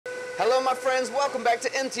Hello my friends, welcome back to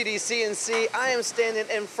MTD CNC. I am standing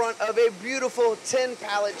in front of a beautiful 10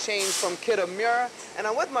 pallet change from Kitamura, and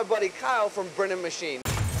I'm with my buddy Kyle from Brennan Machine.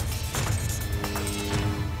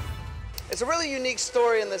 It's a really unique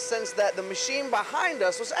story in the sense that the machine behind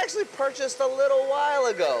us was actually purchased a little while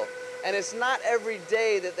ago. And it's not every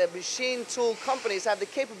day that the machine tool companies have the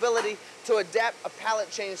capability to adapt a pallet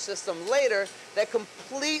change system later that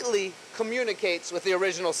completely communicates with the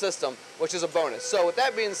original system, which is a bonus. So with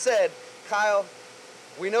that being said, Kyle,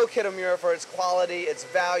 we know Kitamura for its quality, its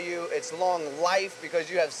value, its long life, because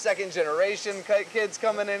you have second generation kids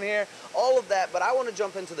coming in here, all of that. But I want to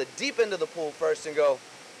jump into the deep end of the pool first and go,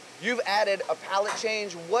 you've added a pallet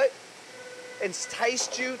change. What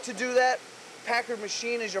enticed you to do that? Packard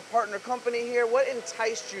Machine is your partner company here. What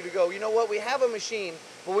enticed you to go, you know what, we have a machine,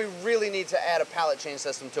 but we really need to add a pallet change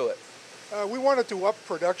system to it? We wanted to up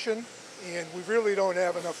production, and we really don't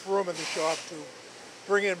have enough room in the shop to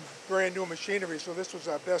bring in brand new machinery, so this was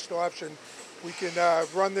our best option. We can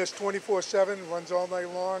run this 24/7, runs all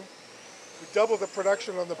night long. We double the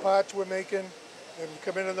production on the parts we're making, and we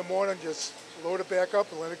come in the morning, just load it back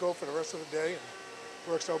up and let it go for the rest of the day, and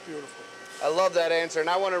it works out beautiful. I love that answer, and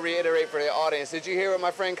I want to reiterate for the audience. Did you hear what my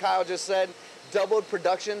friend Kyle just said? Doubled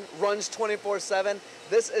production, runs 24/7.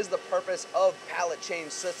 This is the purpose of pallet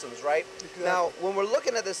change systems, right? Exactly. Now, when we're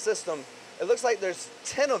looking at this system, it looks like there's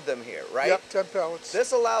 10 of them here, right? Yep, 10 pallets.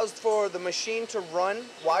 This allows for the machine to run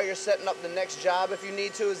while you're setting up the next job if you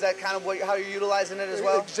need to. Is that kind of how you're utilizing it as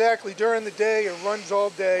well? Exactly. During the day, it runs all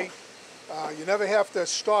day. You never have to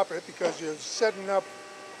stop it because you're setting up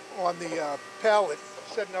on the pallet,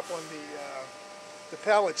 setting up on the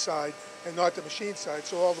pallet side and not the machine side.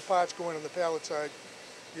 So all the parts go in on the pallet side.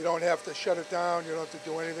 You don't have to shut it down. You don't have to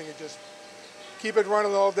do anything. You just keep it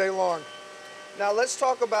running all day long. Now let's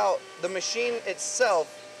talk about the machine itself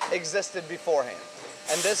existed beforehand,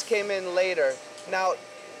 and this came in later. Now,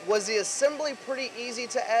 was the assembly pretty easy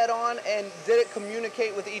to add on, and did it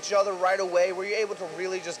communicate with each other right away? Were you able to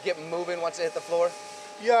really just get moving once it hit the floor?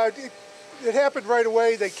 Yeah, it happened right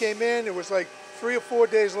away. They came in. It was like 3 or 4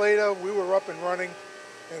 days later, we were up and running,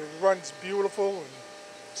 and it runs beautiful, and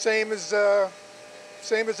same as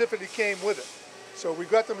if it came with it. So we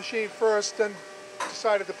got the machine first, then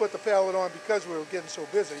decided to put the pallet on because we were getting so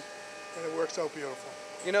busy, and it works out beautiful.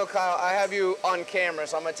 You know, Kyle, I have you on camera,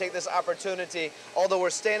 so I'm going to take this opportunity, although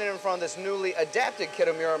we're standing in front of this newly adapted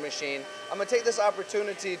Kitamura machine, I'm going to take this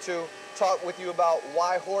opportunity to talk with you about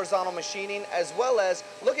why horizontal machining, as well as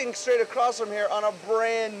looking straight across from here on a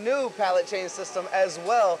brand new pallet change system as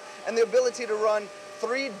well, and the ability to run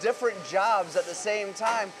 3 different jobs at the same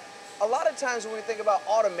time. A lot of times when we think about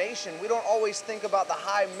automation, we don't always think about the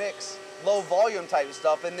high mix, low volume type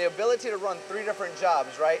stuff, and the ability to run 3 different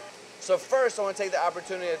jobs, right? So first, I want to take the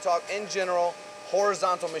opportunity to talk in general,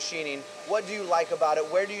 horizontal machining. What do you like about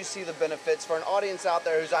it? Where do you see the benefits? For an audience out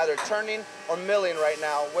there who's either turning or milling right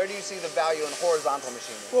now, where do you see the value in horizontal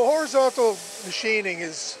machining? Well, horizontal machining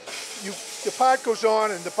is, the part goes on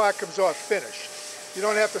and the part comes off finished. You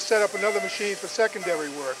don't have to set up another machine for secondary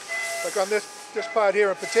work. Like on this part here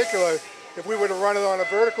in particular, if we were to run it on a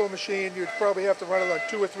vertical machine, you'd probably have to run it on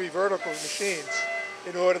 2 or 3 vertical machines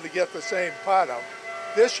in order to get the same part out.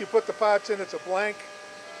 This, you put the parts in, it's a blank.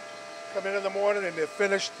 Come in the morning and they're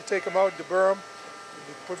finished. You take them out, deburr them, and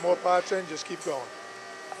you put more parts in, just keep going.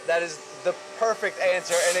 That is the perfect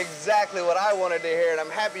answer and exactly what I wanted to hear, and I'm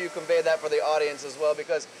happy you conveyed that for the audience as well,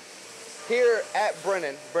 because here at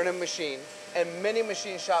Brennan Machine, and many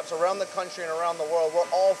machine shops around the country and around the world,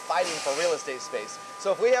 we're all fighting for real estate space.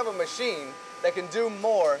 So if we have a machine that can do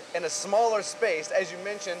more in a smaller space, as you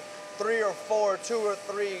mentioned, 3 or 4, 2 or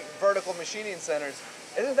 3 vertical machining centers,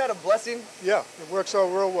 isn't that a blessing? Yeah, it works out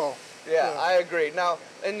real well. Yeah, I agree. Now,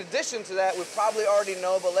 in addition to that, we probably already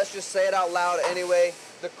know, but let's just say it out loud anyway,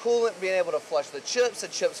 the coolant being able to flush the chips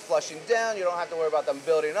flushing down, you don't have to worry about them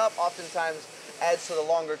building up. Oftentimes adds to the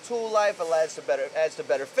longer tool life, it adds to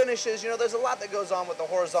better finishes. You know, there's a lot that goes on with the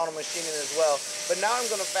horizontal machining as well. But now I'm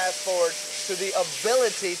going to fast forward to the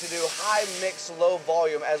ability to do high mix, low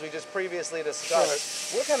volume, as we just previously discussed.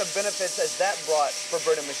 Sure. What kind of benefits has that brought for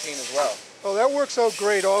Brennan Machine as well? Oh, that works out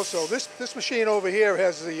great also. This machine over here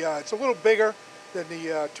has the, it's a little bigger than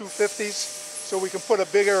the 250s, so we can put a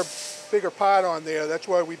bigger part on there. That's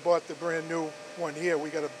why we bought the brand new one here. We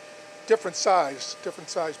got a different size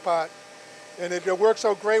part. And it works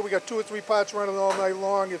out great. We got 2 or 3 parts running all night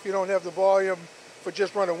long. If you don't have the volume for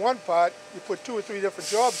just running one part, you put 2 or 3 different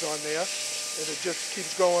jobs on there, and it just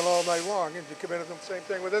keeps going all night long. And you come in, the same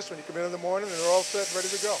thing with this one. You come in the morning, and they're all set, ready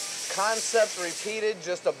to go. Concept repeated,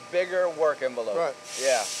 just a bigger work envelope. Right.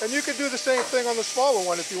 Yeah. And you could do the same thing on the smaller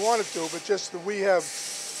one if you wanted to, but just that we have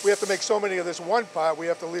we have to make so many of this one part, we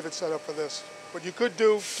have to leave it set up for this. But you could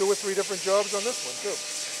do 2 or 3 different jobs on this one too.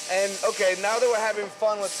 And okay, now that we're having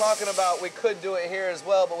fun with talking about we could do it here as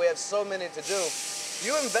well, but we have so many to do.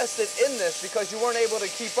 You invested in this because you weren't able to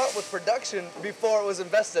keep up with production before it was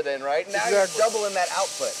invested in, right? Now Exactly. You're doubling that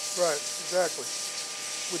output. Right, exactly.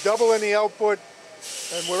 We're doubling the output,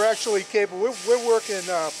 and we're actually capable. We're working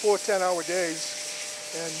 4 10-hour days,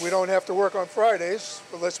 and we don't have to work on Fridays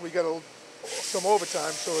unless we get some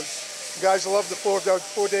overtime. So the guys love the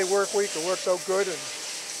 4-day work week. It works out good, and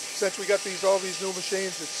since we got all these new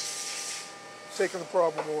machines, it's taking the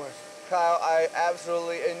problem away. Kyle, I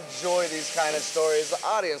absolutely enjoy these kind of stories. The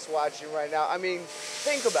audience watching right now, I mean,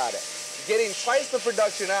 think about it. Getting twice the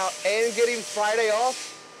production out and getting Friday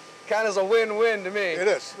off kind of is a win-win to me. It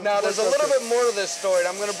is. Now, there's a little bit more to this story, and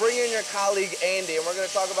I'm going to bring in your colleague, Andy, and we're going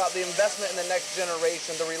to talk about the investment in the next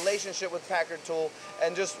generation, the relationship with Packard Tool,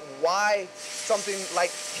 and just why something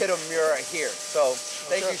like Kitamura here. So,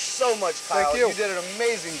 thank you so much, Kyle. Thank you. You did an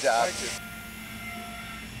amazing job. Thank you.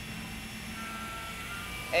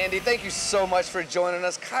 Andy, thank you so much for joining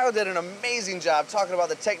us. Kyle did an amazing job talking about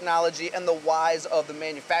the technology and the whys of the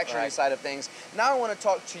manufacturing side of things. Now I want to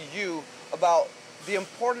talk to you about the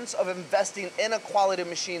importance of investing in a quality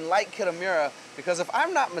machine like Kitamura, because if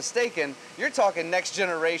I'm not mistaken, you're talking next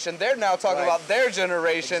generation. They're now talking about their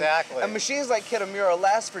generation. Exactly. And machines like Kitamura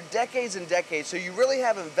last for decades and decades, so you really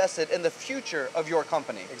have invested in the future of your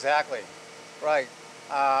company. Exactly, right.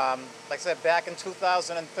 Like I said, back in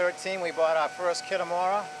 2013, we bought our first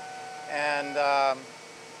Kitamura, and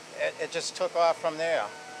it just took off from there.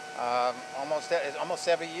 Almost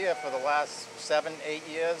every year for the last 7, 8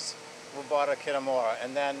 years, we bought a Kitamura.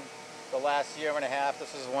 And then the last year and a half,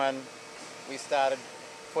 this is when we started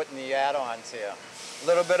putting the add-ons here. A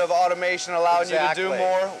little bit of automation allowing you to do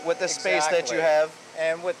more with the space that you have.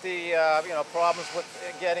 And with the problems with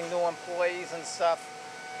getting new employees and stuff,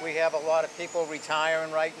 we have a lot of people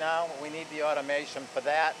retiring right now. We need the automation for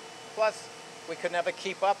that. Plus, we could never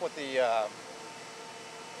keep up with the,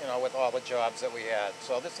 with all the jobs that we had.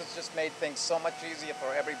 So this has just made things so much easier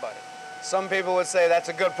for everybody. Some people would say that's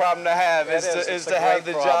a good problem to have, is to have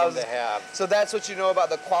the jobs. To have. So that's what you know about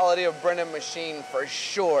the quality of Brennan Machine for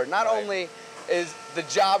sure. Not only is the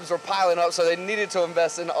jobs were piling up, so they needed to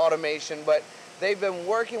invest in automation, but they've been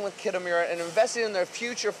working with Kitamura and investing in their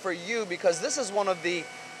future for you, because this is one of the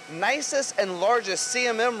nicest and largest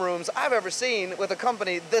CMM rooms I've ever seen with a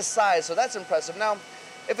company this size, so that's impressive. Now,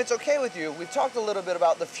 if it's okay with you, we've talked a little bit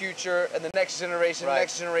about the future and the next generation,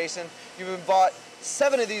 You've bought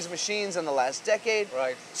 7 of these machines in the last decade.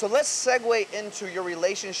 Right. So let's segue into your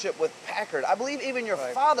relationship with Packard. I believe even your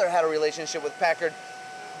father had a relationship with Packard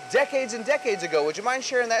decades and decades ago. Would you mind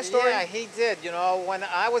sharing that story? Yeah, he did. You know, when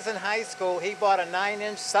I was in high school, he bought a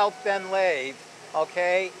 9-inch South Bend lathe,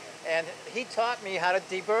 okay? And he taught me how to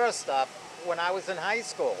deburr stuff when I was in high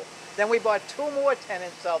school. Then we bought 2 more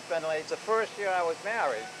 10-inch South Bend lathes the first year I was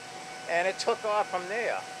married. And it took off from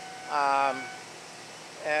there.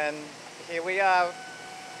 And here we are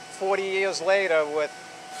 40 years later with,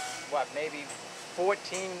 what, maybe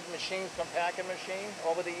 14 machines from Packard Machine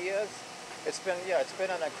over the years. It's been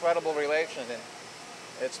an incredible relation, and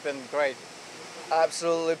it's been great.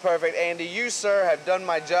 Absolutely perfect. Andy, you, sir, have done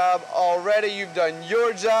my job already. You've done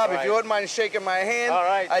your job. If you wouldn't mind shaking my hand. All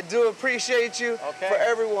right. I do appreciate you. Okay. For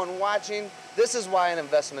everyone watching, this is why an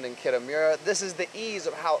investment in Kitamura. This is the ease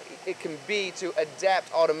of how it can be to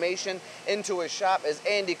adapt automation into a shop, as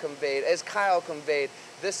Andy conveyed, as Kyle conveyed.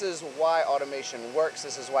 This is why automation works.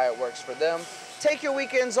 This is why it works for them. Take your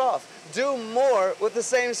weekends off. Do more with the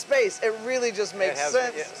same space. It really just makes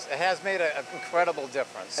sense. It has made an incredible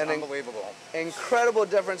difference. Unbelievable. Incredible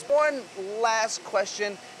difference. One last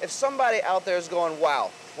question. If somebody out there is going, wow,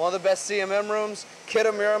 one of the best CMM rooms,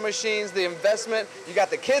 Kitamura machines, the investment, you got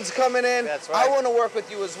the kids coming in. That's right. I want to work with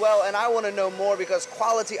you as well, and I want to know more because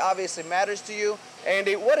quality obviously matters to you.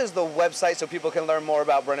 Andy, what is the website so people can learn more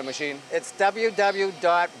about Brennan Machine? It's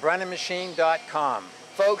www.brennanmachine.com.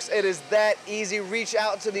 Folks, it is that easy. Reach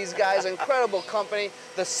out to these guys, incredible company.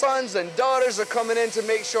 The sons and daughters are coming in to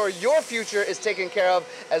make sure your future is taken care of,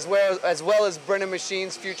 as well as Brennan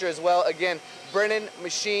Machine's future as well. Again,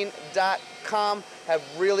 BrennanMachine.com have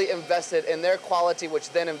really invested in their quality, which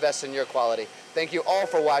then invests in your quality. Thank you all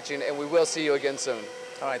for watching, and we will see you again soon.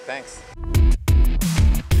 All right, thanks.